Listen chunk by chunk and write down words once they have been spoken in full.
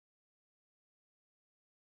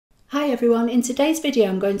Hi everyone, in today's video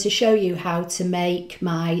I'm going to show you how to make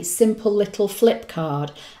my simple little flip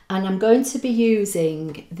card, and I'm going to be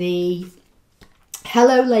using the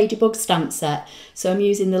Hello Ladybug stamp set. So I'm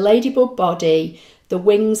using the ladybug body, the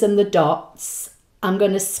wings and the dots. I'm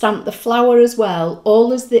going to stamp the flower as well.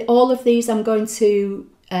 All of these I'm going to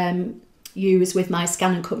use with my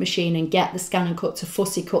ScanNCut machine and get the ScanNCut to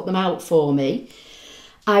fussy cut them out for me.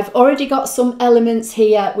 I've already got some elements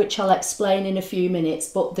here which I'll explain in a few minutes,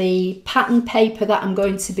 but the pattern paper that I'm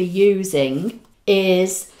going to be using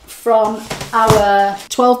is from our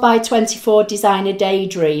 12 by 24 Designer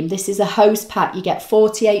Daydream. This is a host pack. You get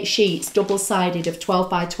 48 sheets double-sided of 12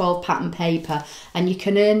 by 12 pattern paper, and you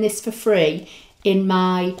can earn this for free in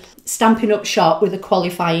my Stampin' Up shop with a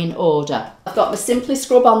qualifying order. I've got my Simply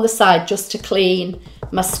Scrub on the side just to clean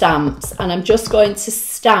my stamps, and I'm just going to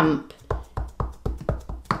stamp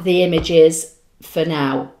the images for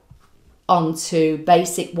now onto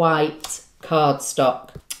basic white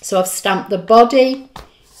cardstock. So I've stamped the body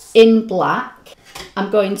in black. I'm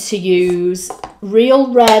going to use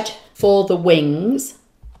real red for the wings.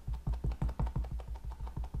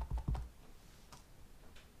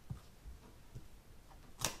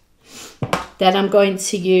 Then I'm going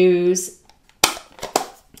to use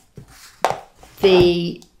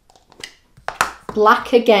the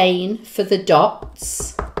black again for the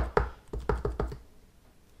dots,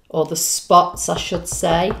 or the spots I should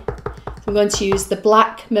say. I'm going to use the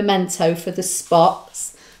black memento for the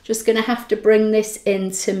spots. Just going to have to bring this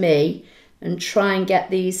into me and try and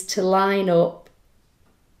get these to line up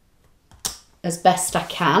as best I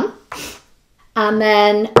can. And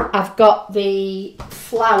then I've got the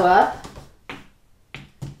flower,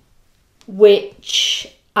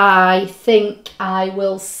 which I think I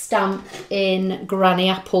will stamp in Granny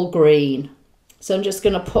Apple Green. So I'm just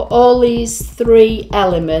going to put all these three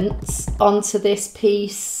elements onto this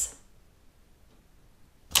piece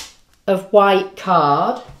of white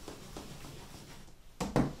card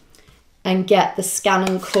and get the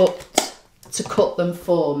ScanNCut to cut them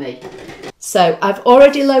for me. So I've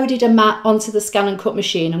already loaded a mat onto the ScanNCut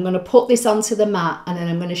machine. I'm going to put this onto the mat and then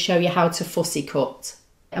I'm going to show you how to fussy cut.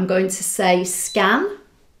 I'm going to say scan.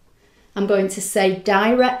 I'm going to say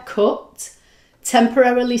direct cut,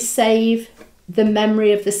 temporarily save the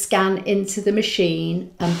memory of the scan into the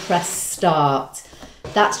machine and press start.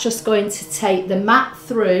 That's just going to take the mat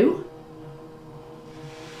through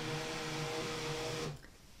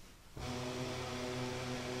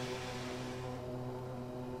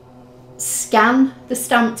scan the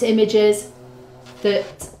stamped images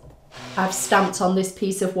that I've stamped on this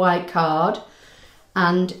piece of white card,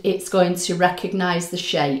 and it's going to recognise the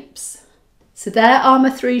shapes. So there are my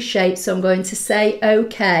three shapes, so I'm going to say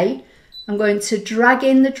OK. I'm going to drag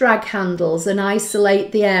in the drag handles and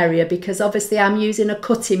isolate the area because obviously I'm using a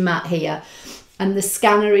cutting mat here and the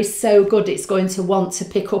scanner is so good it's going to want to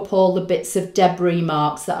pick up all the bits of debris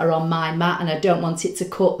marks that are on my mat, and I don't want it to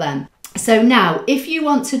cut them. So now if you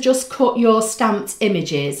want to just cut your stamped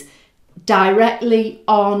images directly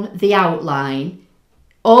on the outline,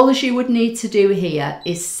 all as you would need to do here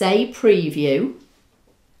is say preview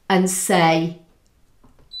and say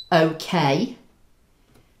OK,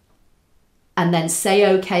 and then say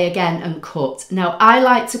OK again and cut. Now I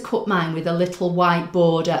like to cut mine with a little white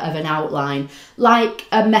border of an outline like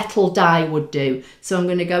a metal die would do. So I'm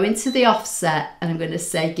going to go into the offset and I'm going to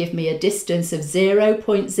say give me a distance of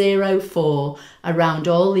 0.04 around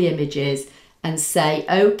all the images and say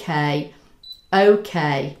OK,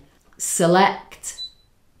 OK, select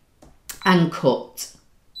and cut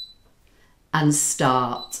and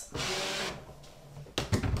start.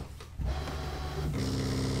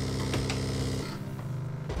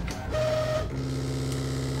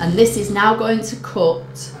 And this is now going to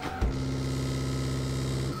cut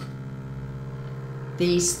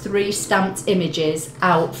these three stamped images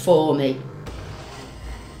out for me.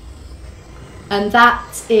 And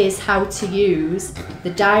that is how to use the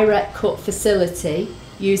direct cut facility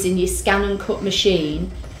using your ScanNCut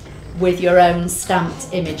machine with your own stamped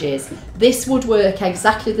images. This would work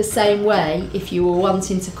exactly the same way if you were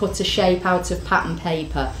wanting to cut a shape out of pattern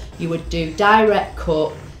paper. You would do direct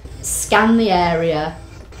cut, scan the area,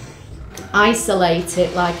 isolate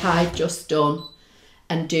it like I've just done,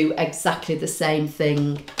 and do exactly the same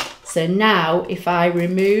thing. So now if I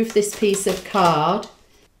remove this piece of card,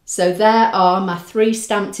 so there are my three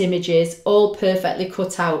stamped images all perfectly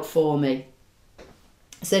cut out for me.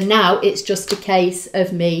 So now it's just a case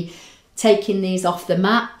of me taking these off the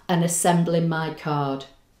mat and assembling my card.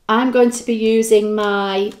 I'm going to be using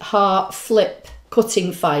my Heart Flip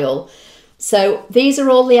cutting file. So these are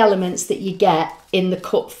all the elements that you get in the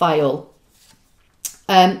cut file.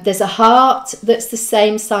 There's a heart that's the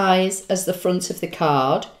same size as the front of the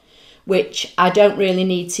card, which I don't really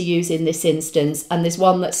need to use in this instance. And there's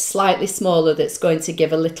one that's slightly smaller that's going to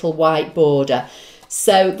give a little white border.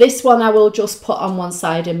 So this one I will just put on one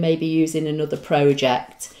side and maybe use in another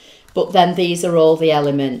project. But then these are all the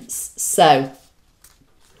elements. So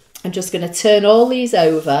I'm just going to turn all these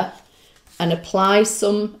over and apply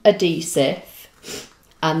some adhesive,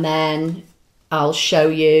 and then I'll show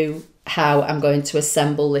you how I'm going to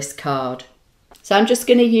assemble this card. So I'm just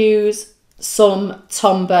going to use some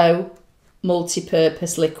Tombow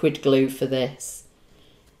multi-purpose liquid glue for this.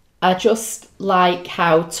 I just like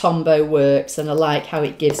how Tombow works, and I like how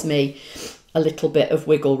it gives me a little bit of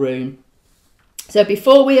wiggle room. So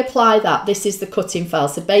before we apply that, this is the cutting file.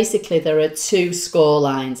 So basically there are two score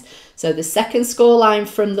lines. So the second score line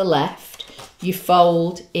from the left, you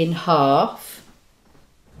fold in half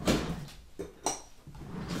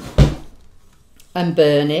and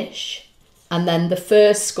burnish. And then the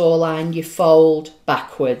first score line you fold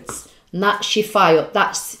backwards. And that's your file.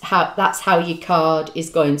 That's how your card is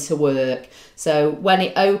going to work. So when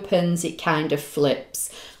it opens, it kind of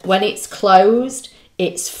flips. When it's closed,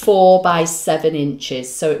 it's 4 by 7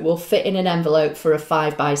 inches. So it will fit in an envelope for a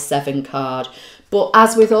 5 by 7 card. But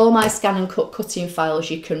as with all my ScanNCut cutting files,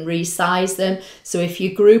 you can resize them. So if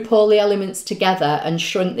you group all the elements together and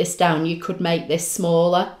shrink this down, you could make this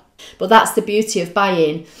smaller. But that's the beauty of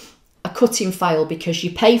buying a cutting file, because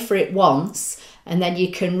you pay for it once and then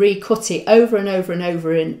you can recut it over and over and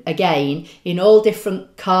over again in all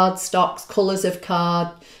different card stocks, colours of card,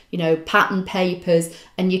 you know, pattern papers,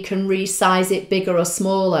 and you can resize it bigger or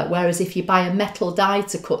smaller. Whereas if you buy a metal die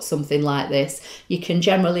to cut something like this, you can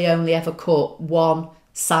generally only ever cut one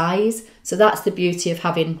size. So that's the beauty of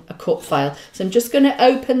having a cut file. So I'm just going to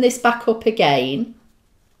open this back up again,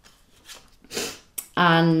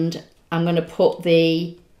 and I'm going to put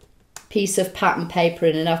the piece of pattern paper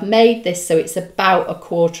in, and I've made this so it's about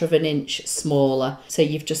 1/4 of an inch smaller. So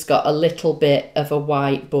you've just got a little bit of a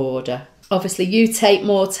white border. Obviously you take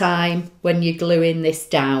more time when you're gluing this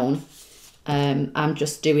down. I'm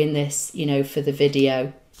just doing this, you know, for the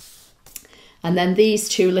video. And then these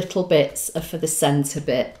two little bits are for the centre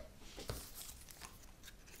bit.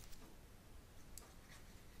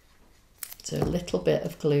 So a little bit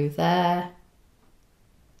of glue there.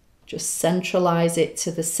 Just centralise it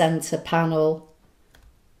to the centre panel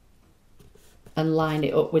and line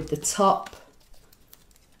it up with the top.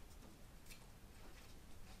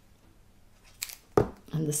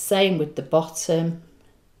 And the same with the bottom.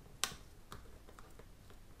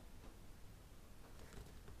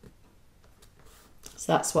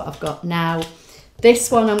 So that's what I've got now. This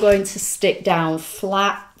one I'm going to stick down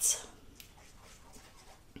flat.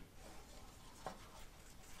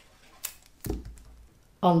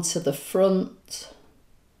 Onto the front.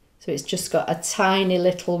 So it's just got a tiny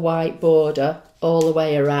little white border all the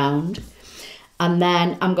way around. And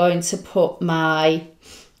then I'm going to put my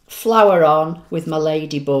flower on with my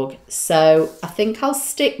ladybug. So I think I'll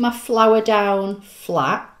stick my flower down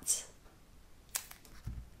flat,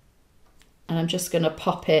 and I'm just going to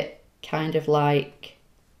pop it kind of like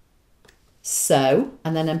so,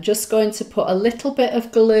 and then I'm just going to put a little bit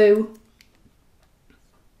of glue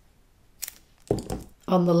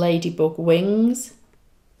on the ladybug wings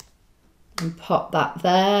and pop that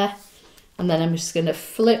there, and then I'm just going to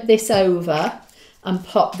flip this over and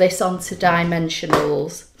pop this onto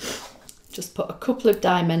dimensionals. Just put a couple of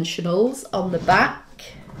dimensionals on the back.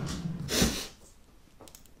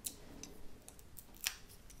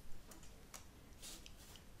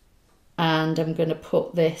 And I'm going to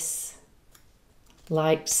put this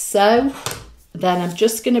like so. Then I'm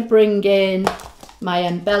just going to bring in my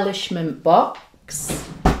embellishment box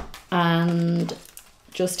and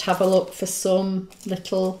just have a look for some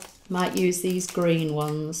little, might use these green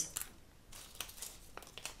ones.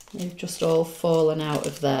 They've just all fallen out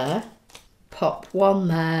of there. Pop one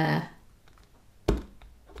there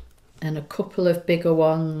and a couple of bigger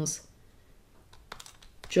ones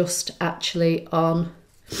just actually on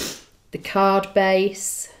the card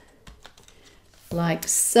base like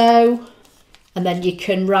so. And then you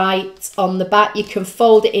can write on the back, you can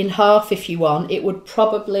fold it in half if you want. It would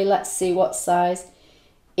probably, let's see what size,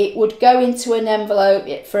 it would go into an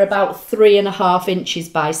envelope for about 3.5 inches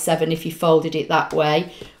by 7 if you folded it that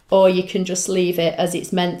way. Or you can just leave it as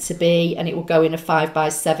it's meant to be and it will go in a 5 by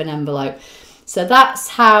 7 envelope. So that's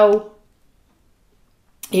how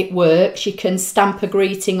it works. You can stamp a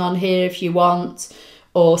greeting on here if you want,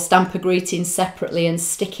 or stamp a greeting separately and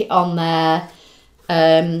stick it on there.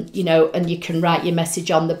 You know, and you can write your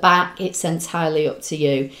message on the back. It's entirely up to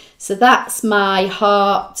you. So that's my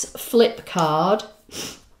heart flip card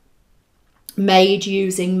made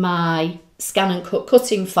using my ScanNCut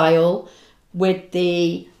cutting file with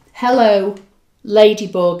the Hello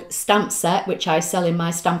Ladybug stamp set, which I sell in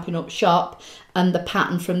my Stampin' Up shop, and the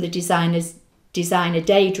pattern from the Designer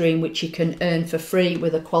Daydream, which you can earn for free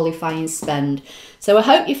with a qualifying spend. So I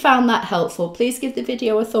hope you found that helpful. Please give the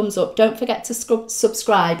video a thumbs up. Don't forget to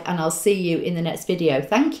subscribe, and I'll see you in the next video.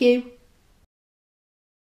 Thank you.